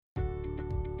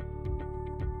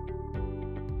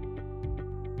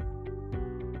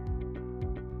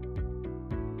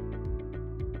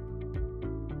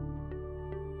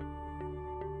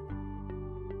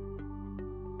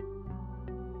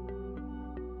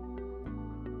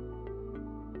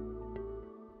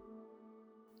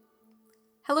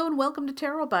Hello and welcome to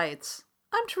Tarot Bites.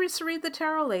 I'm Teresa Reed, the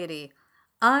Tarot Lady.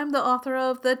 I'm the author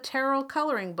of the Tarot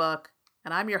Coloring Book,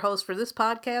 and I'm your host for this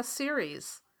podcast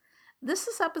series. This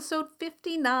is episode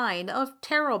 59 of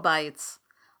Tarot Bites,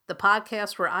 the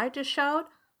podcast where I dish out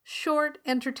short,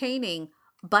 entertaining,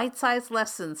 bite-sized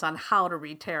lessons on how to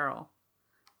read tarot.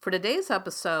 For today's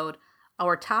episode,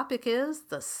 our topic is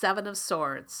the Seven of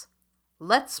Swords.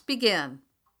 Let's begin.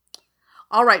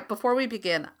 All right, before we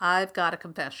begin, I've got a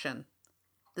confession.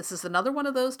 This is another one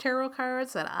of those tarot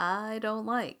cards that I don't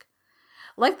like.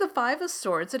 Like the Five of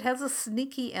Swords, it has a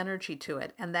sneaky energy to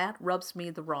it, and that rubs me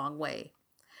the wrong way.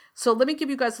 So let me give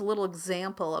you guys a little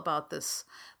example about this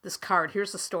card.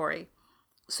 Here's the story.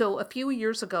 So a few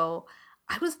years ago,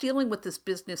 I was dealing with this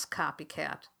business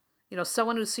copycat.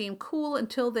 Someone who seemed cool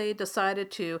until they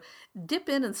decided to dip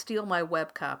in and steal my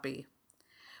web copy.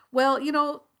 Well,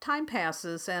 time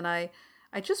passes, and I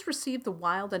just received the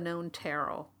Wild Unknown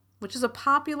Tarot, which is a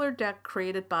popular deck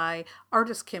created by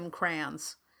artist Kim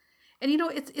Krans. And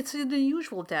it's an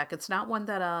unusual deck. It's not one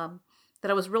that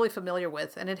I was really familiar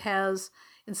with, and it has,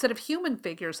 instead of human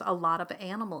figures, a lot of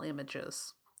animal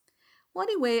images. Well,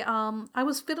 anyway, I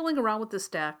was fiddling around with this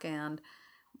deck and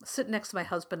sitting next to my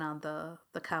husband on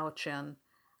the couch, and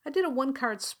I did a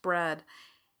one-card spread,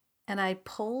 and I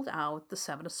pulled out the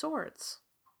Seven of Swords.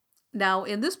 Now,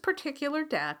 in this particular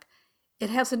deck,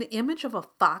 it has an image of a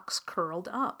fox curled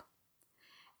up.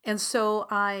 And so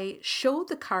I showed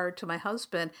the card to my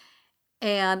husband,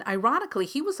 and ironically,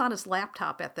 he was on his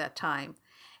laptop at that time.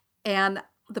 And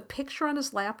the picture on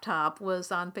his laptop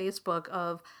was on Facebook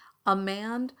of a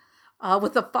man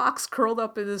with a fox curled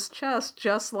up in his chest,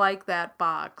 just like that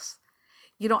fox.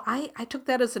 I took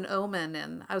that as an omen,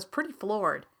 and I was pretty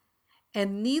floored.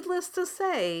 And needless to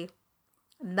say,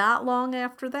 not long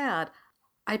after that,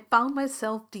 I found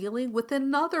myself dealing with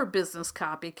another business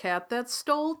copycat that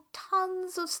stole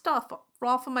tons of stuff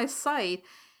off of my site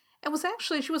and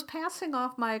she was passing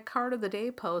off my card of the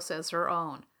day post as her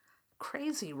own.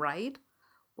 Crazy, right?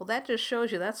 Well, that just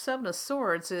shows you that Seven of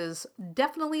Swords is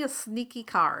definitely a sneaky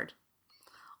card.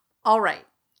 All right.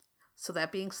 So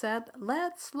that being said,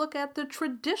 let's look at the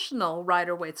traditional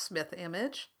Rider-Waite-Smith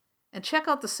image and check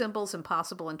out the symbols and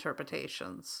possible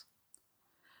interpretations.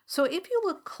 So if you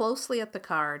look closely at the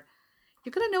card,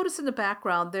 you're going to notice in the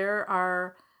background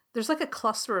there's like a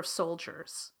cluster of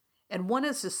soldiers, and one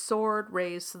has his sword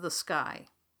raised to the sky.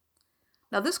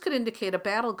 Now this could indicate a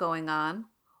battle going on,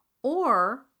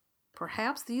 or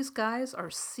perhaps these guys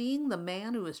are seeing the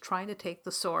man who is trying to take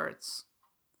the swords.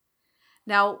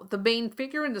 Now the main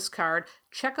figure in this card,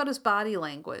 check out his body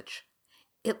language.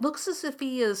 It looks as if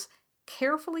he is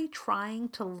carefully trying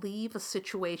to leave a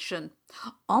situation,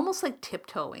 almost like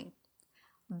tiptoeing.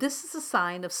 This is a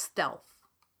sign of stealth.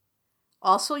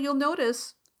 Also, you'll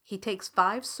notice he takes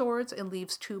 5 swords and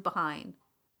leaves 2 behind.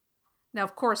 Now,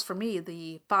 of course, for me,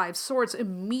 the 5 swords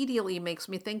immediately makes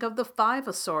me think of the Five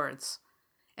of Swords.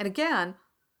 And again,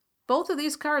 both of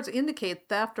these cards indicate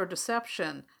theft or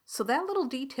deception, so that little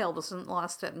detail wasn't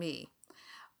lost at me.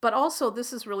 But also,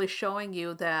 this is really showing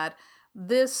you that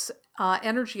this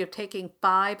energy of taking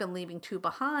 5 and leaving 2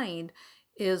 behind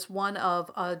is one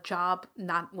of a job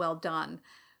not well done.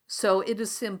 So it is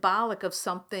symbolic of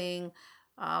something,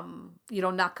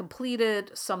 not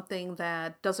completed, something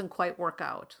that doesn't quite work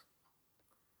out.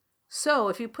 So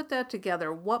if you put that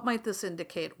together, what might this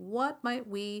indicate? What kind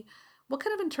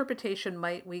of interpretation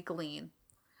might we glean?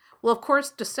 Well, of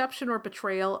course, deception or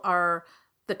betrayal are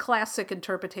the classic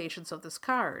interpretations of this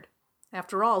card.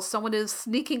 After all, someone is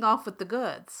sneaking off with the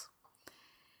goods.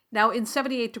 Now, in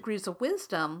 78 Degrees of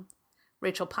Wisdom,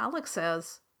 Rachel Pollack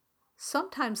says,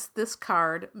 sometimes this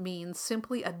card means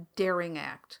simply a daring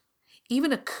act,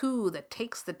 even a coup that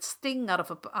takes the sting out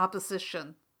of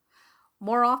opposition.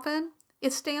 More often,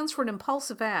 it stands for an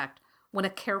impulsive act when a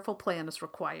careful plan is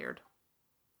required.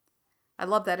 I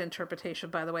love that interpretation,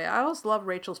 by the way. I always love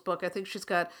Rachel's book. I think she's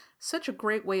got such a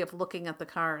great way of looking at the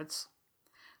cards.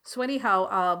 So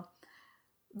anyhow,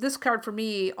 this card for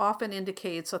me often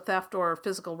indicates a theft or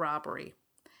physical robbery.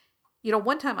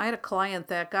 One time I had a client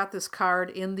that got this card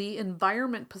in the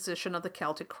environment position of the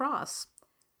Celtic Cross.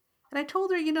 And I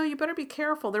told her, you better be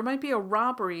careful. There might be a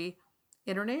robbery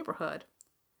in her neighborhood.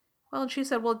 Well, and she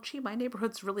said, well, gee, my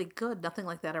neighborhood's really good. Nothing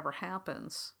like that ever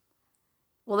happens.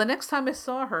 Well, the next time I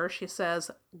saw her, she says,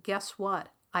 guess what?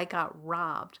 I got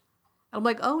robbed. And I'm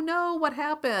like, oh no, what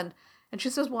happened? And she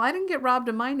says, well, I didn't get robbed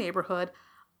in my neighborhood.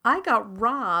 I got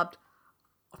robbed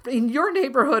in your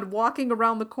neighborhood walking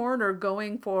around the corner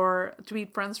going to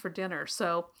meet friends for dinner.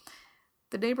 So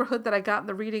the neighborhood that I got in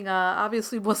the reading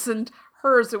obviously wasn't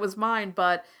hers, it was mine,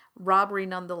 but robbery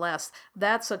nonetheless.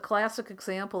 That's a classic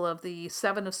example of the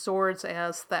Seven of Swords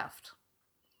as theft.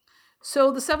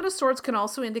 So the Seven of Swords can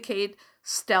also indicate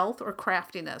stealth or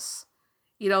craftiness.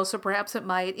 So perhaps it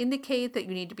might indicate that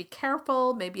you need to be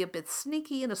careful, maybe a bit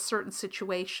sneaky in a certain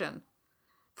situation.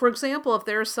 For example, if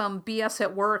there's some BS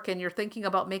at work and you're thinking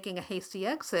about making a hasty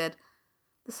exit,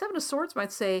 the Seven of Swords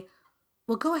might say,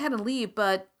 well, go ahead and leave,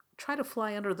 but try to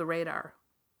fly under the radar.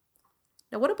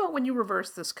 Now, what about when you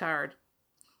reverse this card?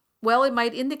 Well, it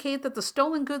might indicate that the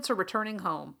stolen goods are returning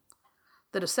home.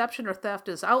 The deception or theft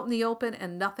is out in the open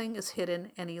and nothing is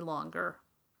hidden any longer.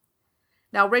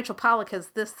 Now, Rachel Pollack has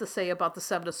this to say about the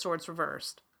Seven of Swords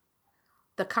reversed.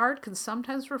 The card can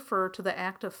sometimes refer to the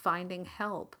act of finding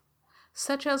help,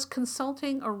 such as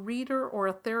consulting a reader or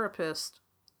a therapist,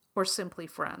 or simply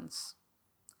friends.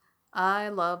 I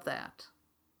love that.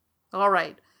 All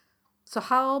right, so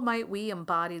how might we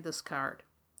embody this card?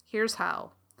 Here's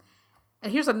how.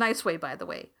 And here's a nice way, by the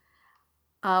way.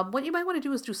 What you might want to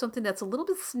do is do something that's a little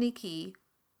bit sneaky,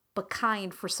 but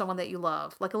kind for someone that you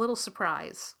love, like a little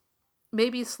surprise.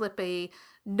 Maybe slip a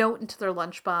note into their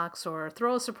lunchbox or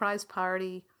throw a surprise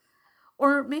party,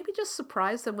 or maybe just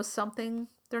surprise them with something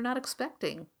they're not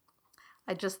expecting.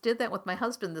 I just did that with my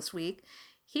husband this week.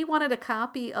 He wanted a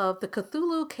copy of the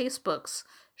Cthulhu Casebooks,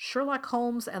 Sherlock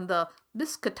Holmes and the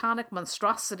Miskatonic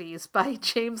Monstrosities by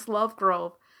James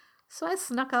Lovegrove. So I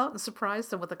snuck out and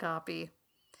surprised him with a copy.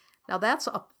 Now that's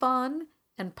a fun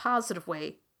and positive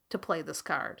way to play this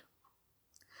card.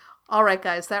 All right,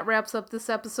 guys, that wraps up this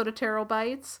episode of Tarot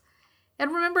Bites.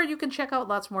 And remember, you can check out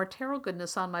lots more tarot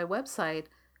goodness on my website,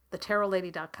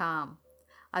 thetarotlady.com.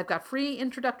 I've got free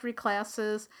introductory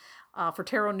classes for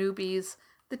tarot newbies,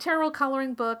 the tarot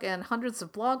coloring book, and hundreds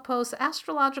of blog posts,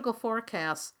 astrological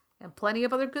forecasts, and plenty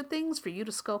of other good things for you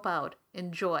to scope out.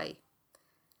 Enjoy.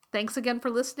 Thanks again for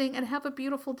listening and have a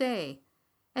beautiful day.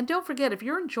 And don't forget, if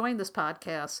you're enjoying this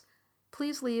podcast,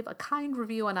 please leave a kind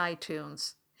review on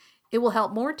iTunes. It will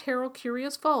help more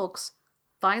tarot-curious folks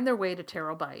find their way to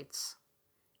Tarot Bites.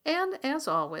 And, as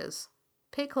always,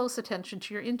 pay close attention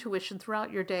to your intuition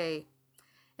throughout your day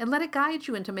and let it guide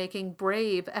you into making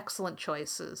brave, excellent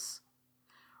choices.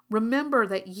 Remember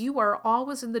that you are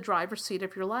always in the driver's seat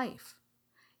of your life.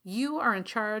 You are in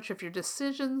charge of your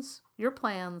decisions, your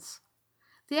plans,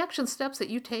 the action steps that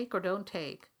you take or don't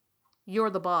take. You're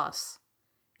the boss.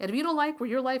 And if you don't like where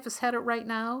your life is headed right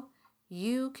now,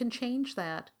 you can change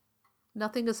that.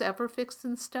 Nothing is ever fixed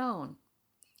in stone.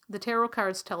 The tarot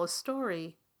cards tell a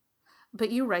story,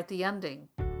 but you write the ending.